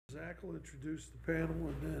Zach will introduce the panel,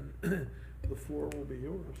 and then the floor will be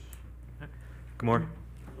yours. Good morning.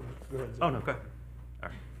 Go ahead, Zach. Oh, no, go ahead. All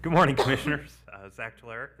right. Good morning, Commissioners. Zach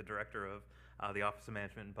Tularic, the Director of the Office of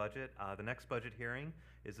Management and Budget. The next budget hearing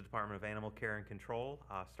is the Department of Animal Care and Control.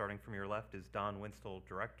 Starting from your left is Don Winstall,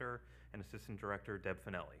 Director, and Assistant Director Deb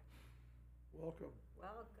Finelli. Welcome.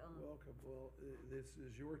 Welcome. Welcome. Well, this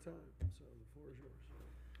is your time, so the floor is yours.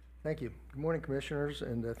 Thank you. Good morning, Commissioners,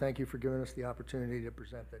 and thank you for giving us the opportunity to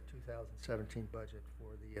present that 2017 budget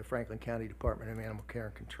for the Franklin County Department of Animal Care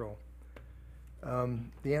and Control.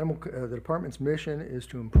 The department's mission is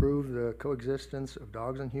to improve the coexistence of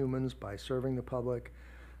dogs and humans by serving the public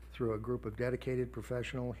through a group of dedicated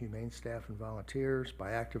professional, humane staff and volunteers,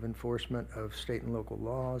 by active enforcement of state and local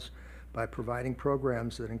laws, by providing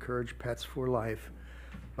programs that encourage pets for life,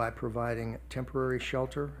 by providing temporary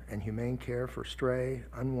shelter and humane care for stray,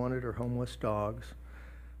 unwanted, or homeless dogs,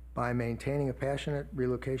 by maintaining a passionate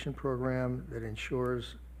relocation program that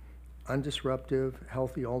ensures undisruptive,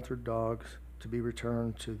 healthy, altered dogs to be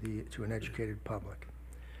returned to an educated public.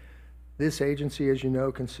 This agency, as you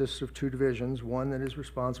know, consists of two divisions, one that is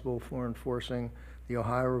responsible for enforcing the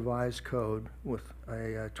Ohio Revised Code with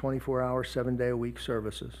a 24-hour, 7-day-a-week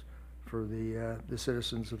services for the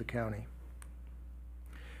citizens of the county,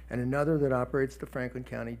 and another that operates the Franklin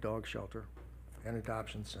County Dog Shelter and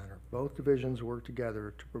Adoption Center. Both divisions work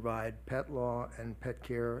together to provide pet law and pet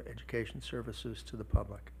care education services to the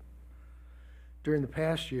public. During the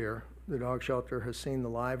past year, the dog shelter has seen the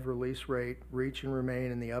live release rate reach and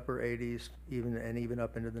remain in the upper 80s, even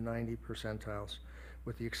up into the 90 percentiles,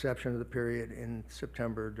 with the exception of the period in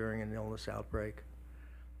September during an illness outbreak.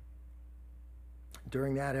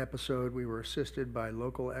 During that episode, we were assisted by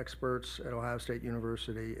local experts at Ohio State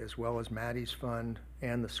University, as well as Maddie's Fund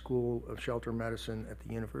and the School of Shelter Medicine at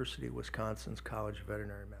the University of Wisconsin's College of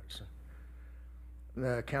Veterinary Medicine.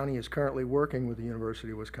 The county is currently working with the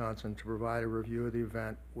University of Wisconsin to provide a review of the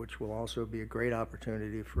event, which will also be a great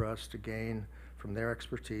opportunity for us to gain from their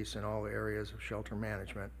expertise in all areas of shelter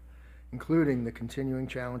management, including the continuing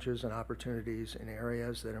challenges and opportunities in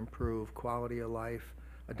areas that improve quality of life,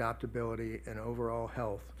 adoptability, and overall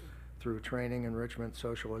health through training, enrichment,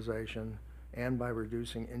 socialization, and by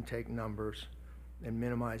reducing intake numbers and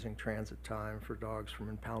minimizing transit time for dogs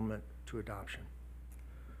from impoundment to adoption.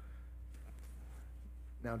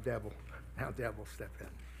 Now Deb will step in.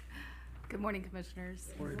 Good morning,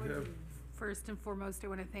 Commissioners. Morning, Deb. First and foremost, I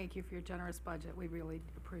want to thank you for your generous budget. We really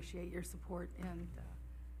appreciate your support, and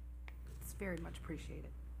it's very much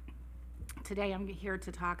appreciated. Today, I'm here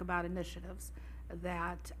to talk about initiatives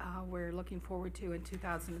that we're looking forward to in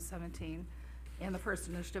 2017. And the first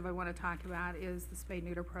initiative I want to talk about is the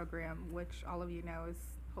spay-neuter program, which all of you know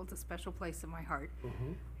holds a special place in my heart,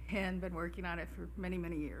 and been working on it for many,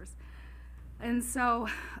 many years. And so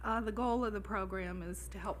the goal of the program is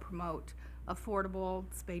to help promote affordable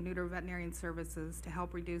spay-neuter veterinarian services to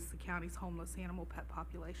help reduce the county's homeless animal pet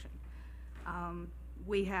population.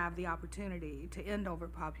 We have the opportunity to end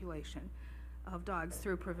overpopulation of dogs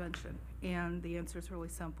through prevention, and the answer is really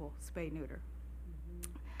simple: spay-neuter.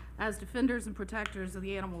 As defenders and protectors of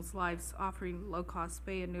the animals' lives, offering low-cost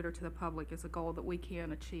spay and neuter to the public is a goal that we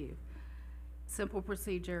can achieve. Simple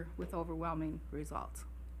procedure with overwhelming results.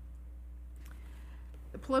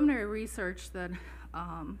 The preliminary research that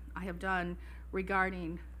I have done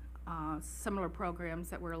regarding similar programs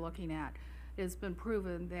that we're looking at, it has been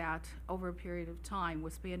proven that over a period of time,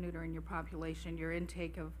 with spay and neuter in your population, your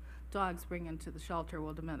intake of dogs bring into the shelter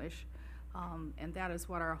will diminish. And that is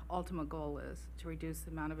what our ultimate goal is, to reduce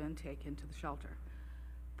the amount of intake into the shelter.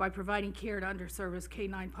 By providing care to underserviced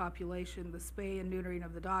canine population, the spay and neutering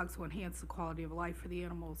of the dogs will enhance the quality of life for the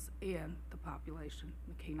animals and the population,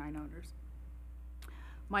 the canine owners.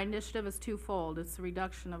 My initiative is twofold. It's the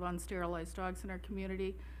reduction of unsterilized dogs in our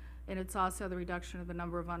community, and it's also the reduction of the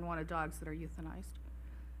number of unwanted dogs that are euthanized.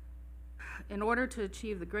 In order to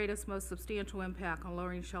achieve the greatest, most substantial impact on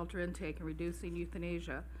lowering shelter intake and reducing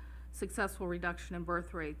euthanasia, successful reduction in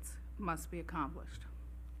birth rates must be accomplished.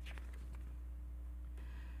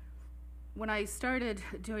 When I started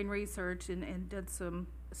doing research and did some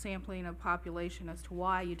sampling of population as to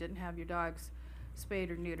why you didn't have your dogs spayed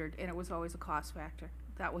or neutered, and it was always a cost factor.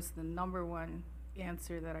 That was the number one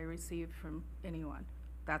answer that I received from anyone.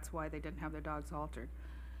 That's why they didn't have their dogs altered.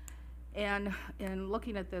 And in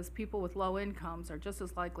looking at this, people with low incomes are just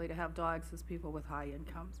as likely to have dogs as people with high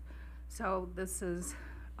incomes. So this is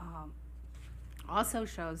also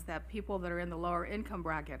shows that people that are in the lower income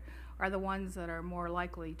bracket are the ones that are more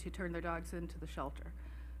likely to turn their dogs into the shelter.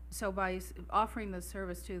 So by offering this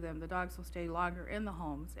service to them, the dogs will stay longer in the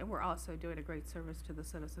homes, and we're also doing a great service to the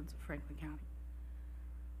citizens of Franklin County.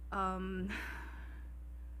 I'm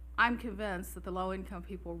convinced that the low-income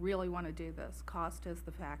people really want to do this. Cost is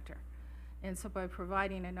the factor. And so by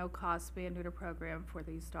providing a no-cost spay and neuter program for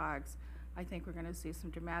these dogs, I think we're going to see some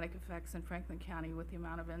dramatic effects in Franklin County with the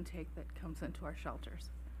amount of intake that comes into our shelters.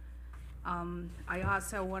 I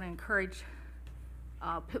also want to encourage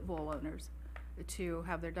pit bull owners to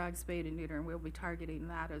have their dogs spayed and neutered, and we'll be targeting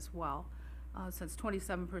that as well. Since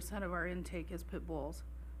 27% of our intake is pit bulls,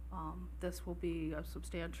 this will be a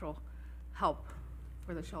substantial help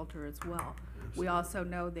for the shelter as well. We also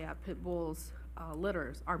know that pit bulls'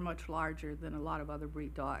 litters are much larger than a lot of other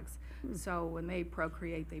breed dogs. So when they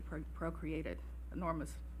procreate, they procreate at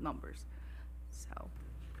enormous numbers. So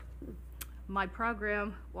my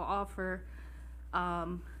program will offer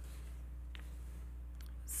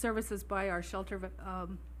services by our shelter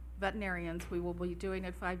veterinarians. We will be doing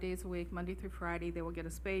it 5 days a week, Monday through Friday. They will get a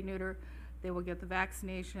spay neuter, they will get the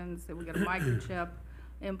vaccinations, they will get a microchip,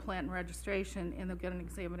 implant and registration, and they'll get an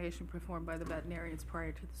examination performed by the veterinarians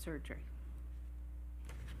prior to the surgery.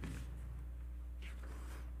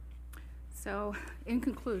 So, in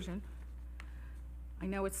conclusion, I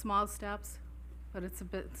know it's small steps, but it's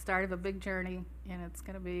start of a big journey, and it's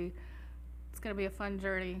going to be a fun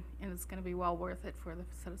journey, and it's going to be well worth it for the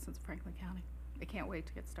citizens of Franklin County. I can't wait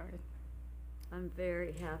to get started. I'm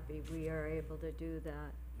very happy we are able to do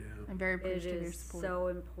that. Yeah. I'm very It appreciative of your is support. so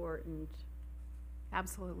important.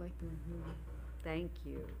 Absolutely. Thank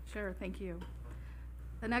you. Sure, thank you.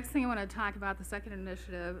 The next thing I want to talk about, the second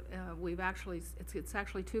initiative, it's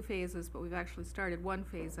actually 2 phases, but we've actually started 1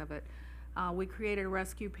 phase of it. We created a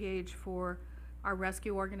rescue page for our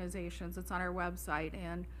rescue organizations. It's on our website,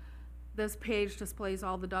 and this page displays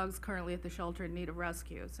all the dogs currently at the shelter in need of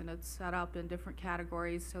rescues, and it's set up in different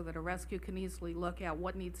categories so that a rescue can easily look at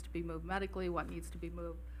what needs to be moved medically, what needs to be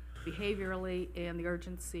moved behaviorally, and the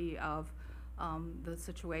urgency of the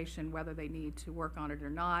situation, whether they need to work on it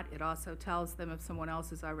or not. It also tells them if someone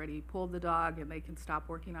else has already pulled the dog and they can stop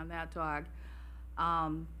working on that dog.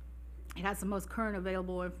 It has the most current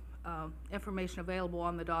available information available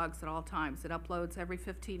on the dogs at all times. It uploads every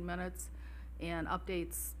 15 minutes and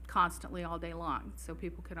updates constantly all day long, so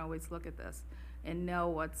people can always look at this and know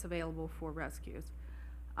what's available for rescues.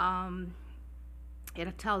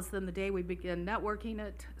 It tells them the day we begin networking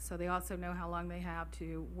it, so they also know how long they have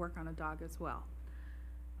to work on a dog as well.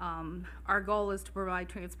 Our goal is to provide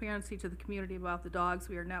transparency to the community about the dogs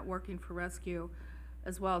we are networking for rescue,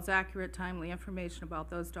 as well as accurate, timely information about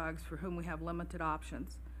those dogs for whom we have limited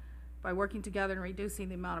options. By working together and reducing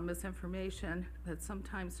the amount of misinformation that's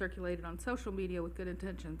sometimes circulated on social media with good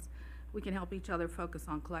intentions, we can help each other focus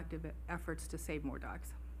on collective efforts to save more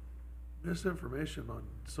dogs. Misinformation on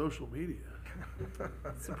social media.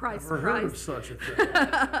 Surprise, Never heard of surprise. such a thing.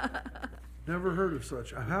 Never heard of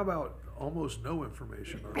such. How about almost no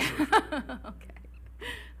information on social? Okay,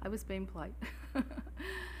 I was being polite. I'm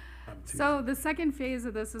teasing. So the second phase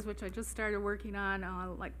of this is, which I just started working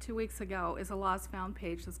on like 2 weeks ago, is a lost found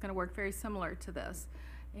page that's going to work very similar to this.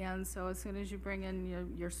 And so as soon as you bring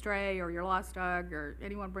in your stray or your lost dog, or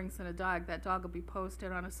anyone brings in a dog, that dog will be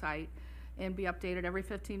posted on a site and be updated every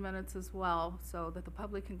 15 minutes as well, so that the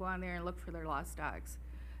public can go on there and look for their lost dogs.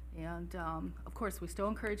 And of course, we still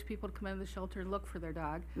encourage people to come into the shelter and look for their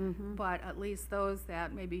dog, but at least those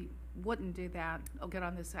that maybe wouldn't do that will get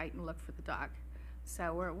on the site and look for the dog.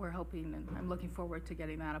 So we're hoping, and I'm looking forward to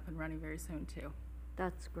getting that up and running very soon too.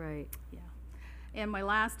 That's great. Yeah. And my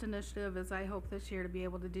last initiative is I hope this year to be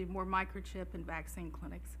able to do more microchip and vaccine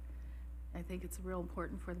clinics. I think it's real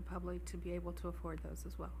important for the public to be able to afford those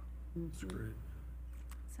as well. That's great.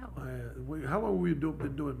 So, How long have we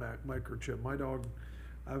been doing microchip? My dog,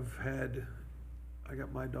 I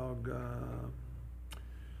got my dog,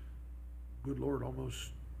 good Lord,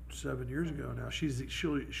 almost 7 years ago now.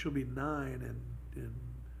 She'll be 9 in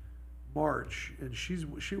March, and she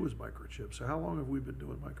was microchipped. So how long have we been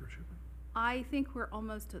doing microchipping? I think we're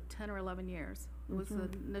almost at 10 or 11 years. It was an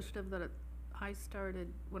initiative that I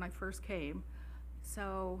started when I first came.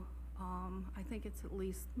 So I think it's at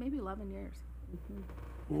least maybe 11 years.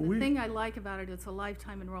 Well, The thing I like about it, it's a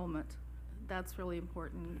lifetime enrollment. That's really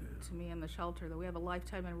important to me in the shelter, that we have a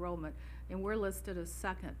lifetime enrollment, and we're listed as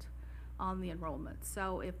second on the enrollment.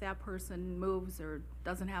 So if that person moves or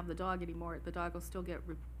doesn't have the dog anymore, the dog will still get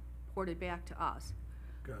reported back to us,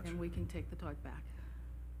 Gotcha. and we can take the dog back.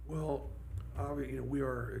 Well, we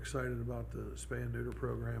are excited about the spay and neuter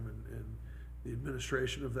program and the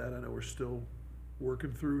administration of that. I know we're still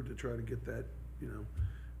working through to try to get that,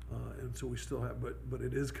 and so we still have, but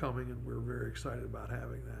it is coming, and we're very excited about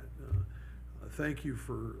having that. Thank you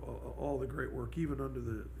for all the great work, even under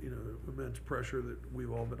the immense pressure that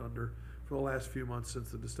we've all been under for the last few months since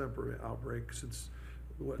the distemper outbreak, since,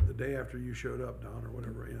 what, the day after you showed up, Don, or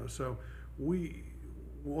whatever, you know, so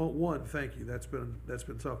one, thank you, that's been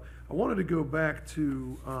tough. I wanted to go back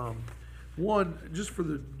to, one, just for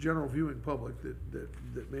the general viewing public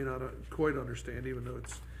that may not quite understand, even though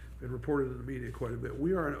it's been reported in the media quite a bit,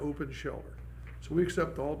 we are an open shelter, so we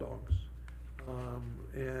accept all dogs.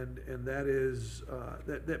 And that is,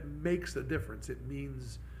 that makes a difference. It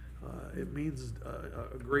means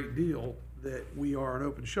a great deal that we are an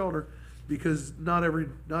open shelter, because not every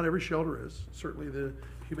shelter is. Certainly the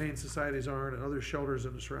humane societies aren't, and other shelters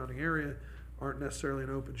in the surrounding area aren't necessarily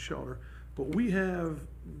an open shelter. But we have,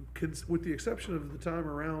 with the exception of the time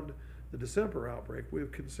around the December outbreak, we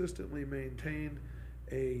have consistently maintained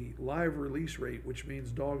a live release rate, which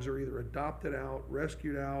means dogs are either adopted out,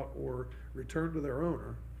 rescued out, or returned to their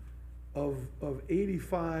owner, of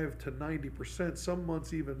 85 to 90%, some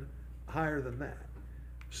months even higher than that.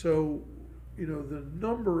 So, you know, the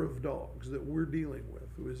number of dogs that we're dealing with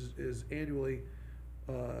is annually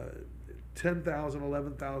 10,000,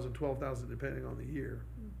 11,000, 12,000, depending on the year.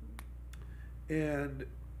 And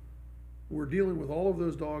we're dealing with all of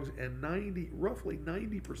those dogs, and roughly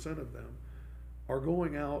 90% of them are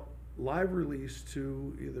going out live release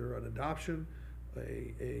to either an adoption,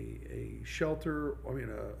 a shelter,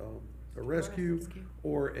 a rescue,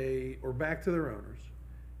 or back to their owners.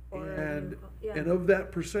 And of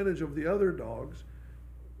that percentage of the other dogs,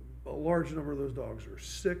 a large number of those dogs are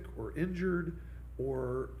sick or injured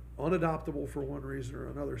or unadoptable for one reason or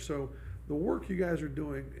another. So the work you guys are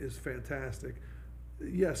doing is fantastic.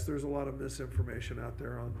 Yes, there's a lot of misinformation out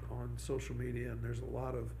there on social media, and there's a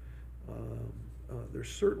lot of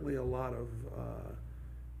there's certainly a lot of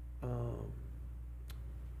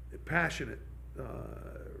passionate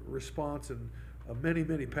response, and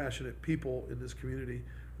many passionate people in this community.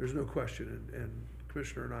 There's no question, and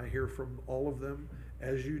Commissioner and I hear from all of them,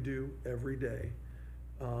 as you do every day.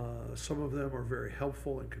 Some of them are very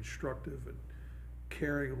helpful and constructive and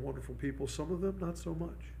caring and wonderful people. Some of them not so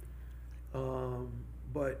much.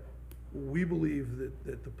 But we believe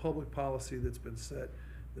that the public policy that's been set,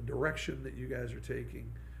 the direction that you guys are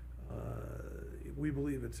taking, we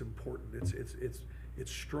believe it's important.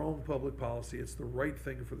 It's strong public policy. It's the right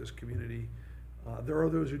thing for this community. There are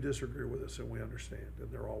those who disagree with us, and we understand,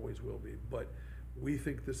 and there always will be. But we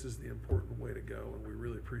think this is the important way to go, and we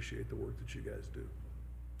really appreciate the work that you guys do.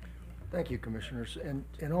 Thank you, Commissioners.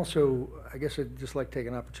 And also, I guess I'd just like to take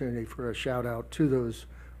an opportunity for a shout out to those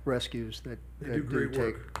rescues that do great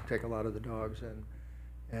work. take a lot of the dogs,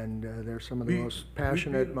 and they're some of the We- most we'd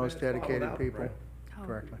passionate, be most the best dedicated followed out, people. right? Oh,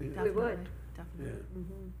 Correctly. Yeah. We would.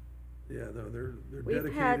 Definitely. Yeah, no, they're We've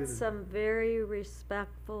dedicated. had and- some very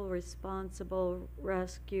respectful, responsible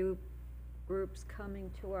rescue groups coming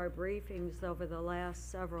to our briefings over the last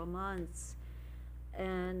several months.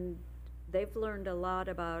 And they've learned a lot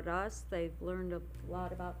about us, they've learned a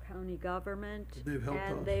lot about county government. They've helped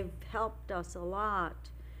us. And they've helped us a lot.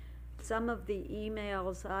 Some of the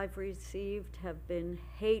emails I've received have been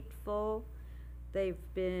hateful. They've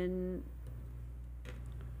been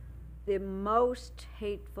the most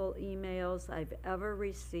hateful emails I've ever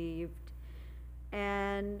received.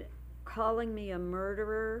 And calling me a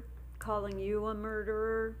murderer, calling you a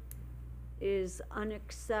murderer is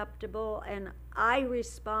unacceptable. And I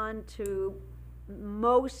respond to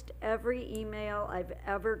most every email I've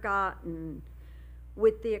ever gotten,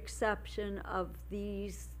 with the exception of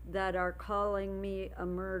these that are calling me a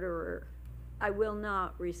murderer. I will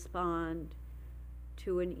not respond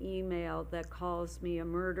to an email that calls me a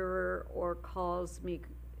murderer or calls me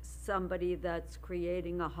somebody that's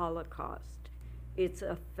creating a Holocaust. It's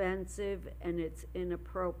offensive and it's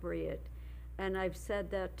inappropriate. And I've said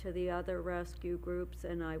that to the other rescue groups,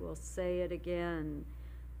 and I will say it again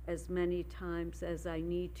as many times as I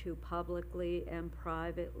need to, publicly and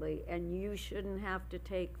privately. And you shouldn't have to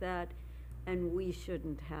take that, and we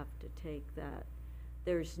shouldn't have to take that.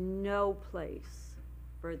 There's no place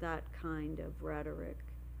for that kind of rhetoric.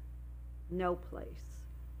 No place.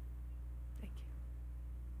 Thank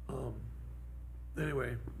you.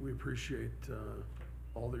 Anyway, we appreciate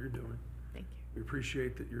all that you're doing. Thank you. We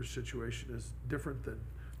appreciate that your situation is different than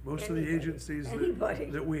most of the Anybody. agencies Anybody.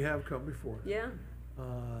 that we have come before. Yeah.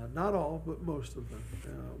 Not all, but most of them.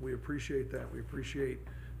 We appreciate that. We appreciate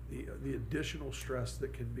the additional stress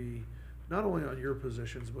that can be not only on your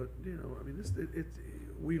positions, but, you know, I mean,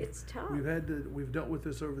 It's tough. we've dealt with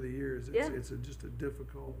this over the years. Yeah. It's just a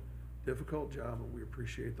difficult job, and we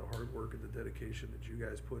appreciate the hard work and the dedication that you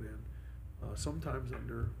guys put in. Sometimes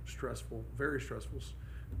under very stressful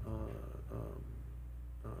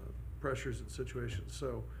pressures and situations.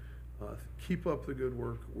 So Keep up the good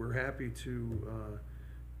work. We're happy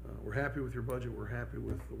we're happy with your budget. We're happy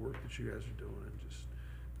with the work that you guys are doing, and just,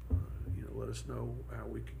 let us know how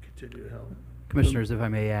we can continue to help. Commissioners, if I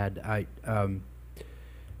may add,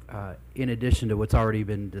 in addition to what's already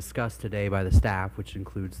been discussed today by the staff, which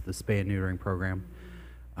includes the spay and neutering program,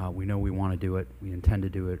 we know we want to do it. We intend to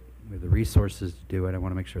do it. We have the resources to do it. I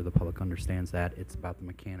want to make sure the public understands that. It's about the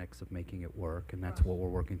mechanics of making it work, and that's what we're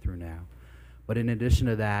working through now. But in addition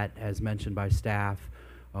to that, as mentioned by staff,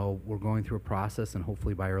 we're going through a process, and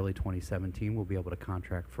hopefully by early 2017, we'll be able to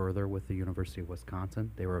contract further with the University of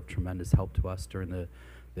Wisconsin. They were of tremendous help to us during the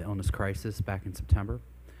illness crisis back in September.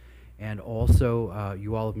 And also,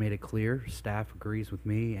 you all have made it clear, staff agrees with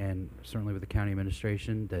me and certainly with the county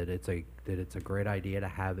administration that it's a great idea to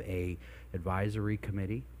have a advisory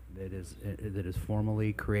committee that is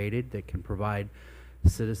formally created that can provide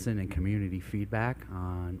citizen and community feedback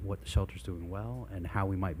on what the shelter's doing well and how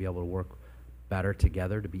we might be able to work better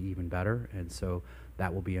together to be even better. And so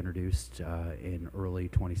that will be introduced in early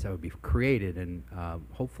 27, be created, and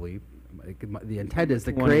hopefully the intent is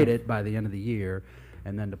to create it by the end of the year,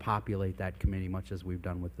 and then to populate that committee, much as we've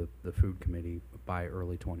done with the food committee, by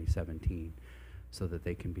early 2017, so that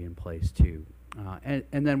they can be in place too.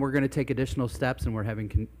 And then we're going to take additional steps, and we're having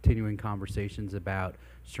continuing conversations about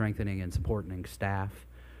strengthening and supporting staff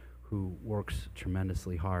who works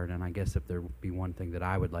tremendously hard. And I guess if there be one thing that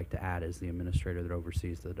I would like to add as the administrator that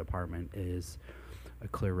oversees the department is a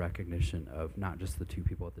clear recognition of not just the two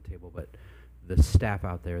people at the table, but the staff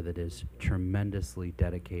out there that is tremendously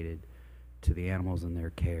dedicated to the animals in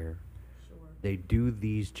their care. Sure. They do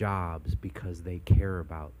these jobs because they care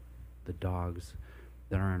about the dogs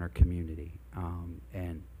that are in our community.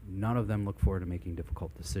 And none of them look forward to making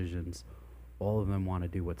difficult decisions. All of them want to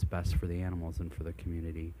do what's best for the animals and for the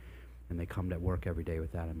community. And they come to work every day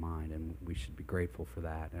with that in mind, and we should be grateful for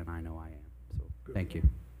that, and I know I am. So Good. thank you.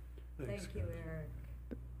 Thanks, Thank you, guys. Eric.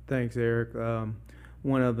 Thanks, Eric.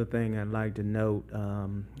 One other thing I'd like to note,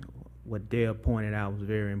 what Deb pointed out was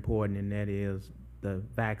very important, and that is the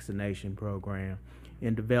vaccination program.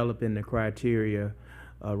 In developing the criteria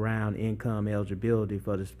around income eligibility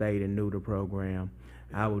for the spay and neuter program,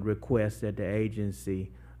 I would request that the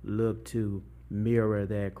agency look to mirror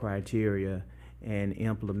that criteria and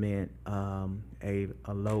implement a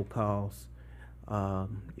low-cost,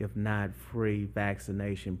 if not free,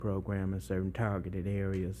 vaccination program in certain targeted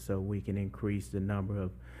areas, so we can increase the number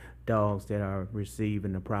of dogs that are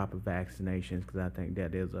receiving the proper vaccinations, because I think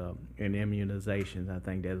that is in immunizations, I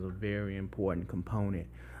think that's a very important component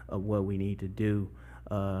of what we need to do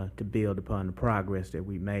to build upon the progress that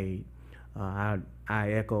we made. I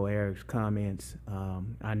echo Eric's comments.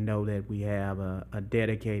 I know that we have a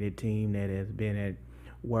dedicated team that has been at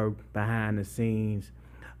work behind the scenes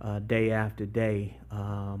day after day,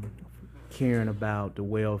 caring about the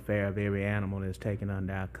welfare of every animal that's taken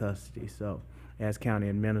under our custody. So as county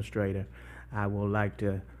administrator, I would like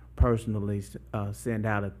to personally send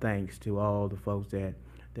out a thanks to all the folks that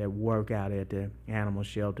work out at the animal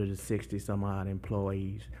shelter, the 60 some odd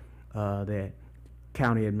employees, that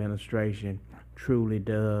county administration truly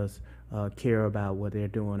does care about what they're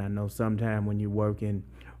doing. I know sometimes when you work in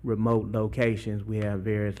remote locations, we have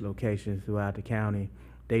various locations throughout the county,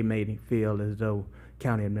 they may feel as though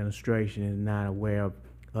county administration is not aware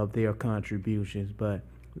of their contributions, but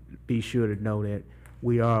be sure to know that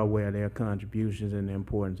we are aware of their contributions and the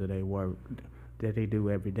importance of their work that they do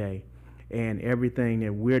every day. And everything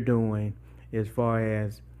that we're doing as far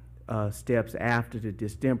as steps after the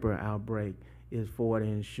distemper outbreak is for the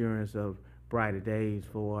insurance of brighter days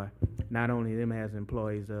for not only them as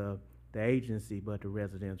employees of the agency, but the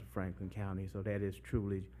residents of Franklin County. So that is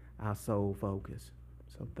truly our sole focus.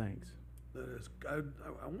 So thanks. That is, I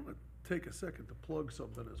want to take a second to plug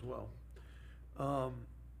something as well.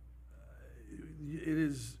 It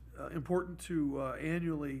is important to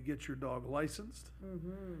annually get your dog licensed,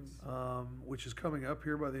 which is coming up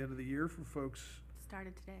here by the end of the year for folks.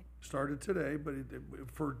 Started today, but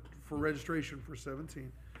for registration for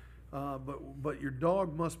 17. But your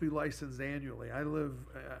dog must be licensed annually.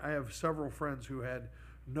 I have several friends who had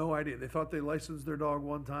no idea. They thought they licensed their dog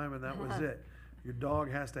one time and that was it. Your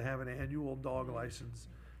dog has to have an annual dog license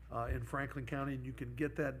in Franklin County, and you can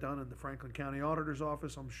get that done in the Franklin County Auditor's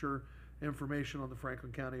Office. I'm sure information on the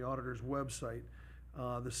Franklin County Auditor's website.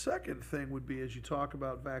 The second thing would be, as you talk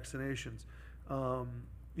about vaccinations,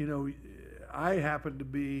 I happen to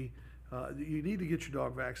be, you need to get your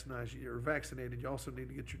dog vaccinated. You also need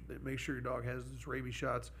to make sure your dog has its rabies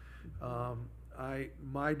shots.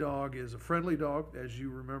 My dog is a friendly dog, as you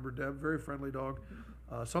remember, Deb, very friendly dog.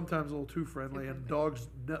 sometimes a little too friendly, and dogs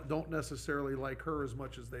don't necessarily like her as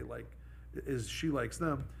much as she likes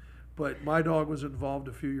them. But my dog was involved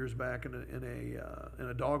a few years back in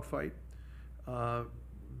a dog fight.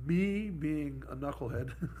 Me being a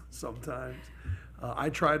knucklehead sometimes, I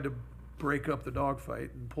tried to break up the dog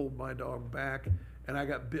fight and pulled my dog back, and I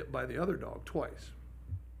got bit by the other dog twice.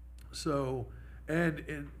 So,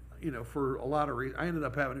 and you know, for a lot of reasons, I ended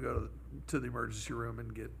up having to go to the emergency room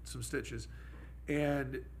and get some stitches.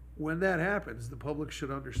 And when that happens, the public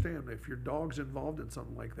should understand, if your dog's involved in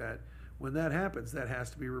something like that, when that happens, that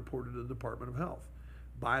has to be reported to the Department of Health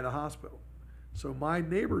by the hospital. So my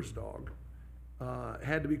neighbor's dog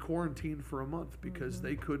had to be quarantined for a month because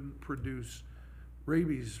they couldn't produce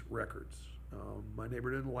rabies records. My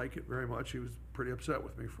neighbor didn't like it very much. He was pretty upset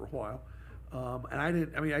with me for a while.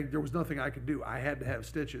 And there was nothing I could do. I had to have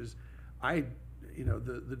stitches.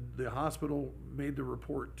 The hospital made the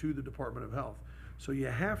report to the Department of Health. So you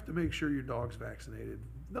have to make sure your dog's vaccinated,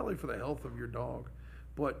 not only for the health of your dog,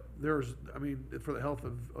 but for the health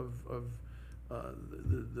of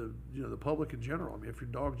the public in general. I mean, if your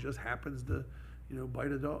dog just happens to,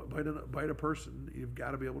 bite a person, you've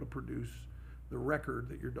got to be able to produce the record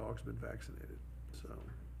that your dog's been vaccinated. So.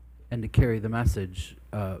 And to carry the message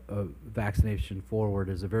of vaccination forward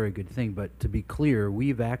is a very good thing. But to be clear,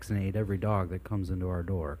 we vaccinate every dog that comes into our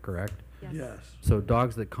door, correct? Yes. So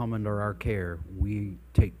dogs that come under our care, we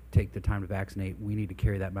take the time to vaccinate. We need to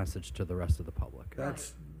carry that message to the rest of the public.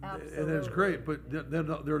 That's, Right. and that's great, but then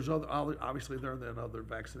there's obviously there are then other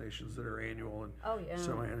vaccinations that are annual and Oh, yeah.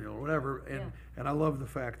 semi-annual or whatever. Yeah. And I love the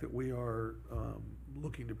fact that we are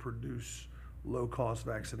looking to produce low-cost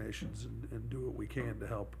vaccinations and do what we can to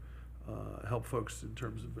help folks in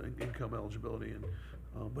terms of income eligibility.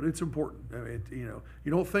 But it's important. I mean,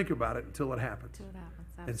 you don't think about it until it happens. Till it happens,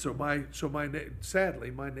 And sadly,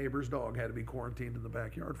 my neighbor's dog had to be quarantined in the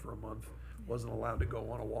backyard for a month. Wasn't allowed to go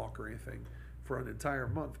on a walk or anything for an entire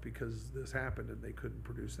month because this happened and they couldn't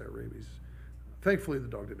produce that rabies. Thankfully, the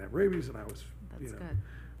dog didn't have rabies, and I was, That's good.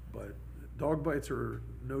 But dog bites are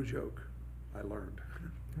no joke. I learned.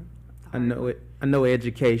 I know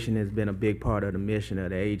education has been a big part of the mission of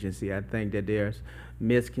the agency. I think that there's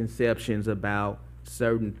misconceptions about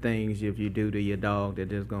certain things if you do to your dog, that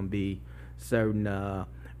there's going to be certain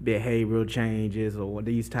behavioral changes or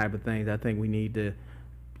these type of things. I think we need to,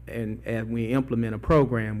 and as we implement a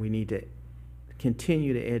program, we need to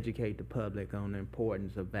continue to educate the public on the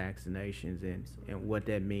importance of vaccinations and what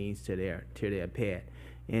that means to their pet.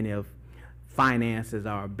 And if finances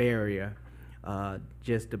are a barrier,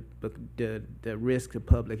 just the risk to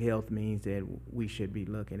public health means that we should be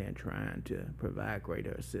looking at trying to provide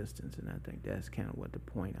greater assistance, and I think that's kind of what the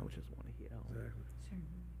point I would just want to hit on. Exactly. Sure.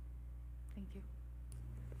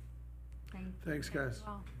 Thank you. Thanks, guys.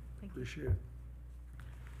 Well, thank you. Appreciate it.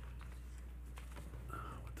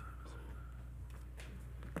 What time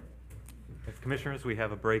is it? Commissioners, we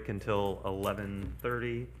have a break until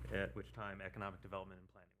 11:30, at which time Economic Development and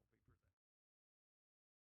Planning.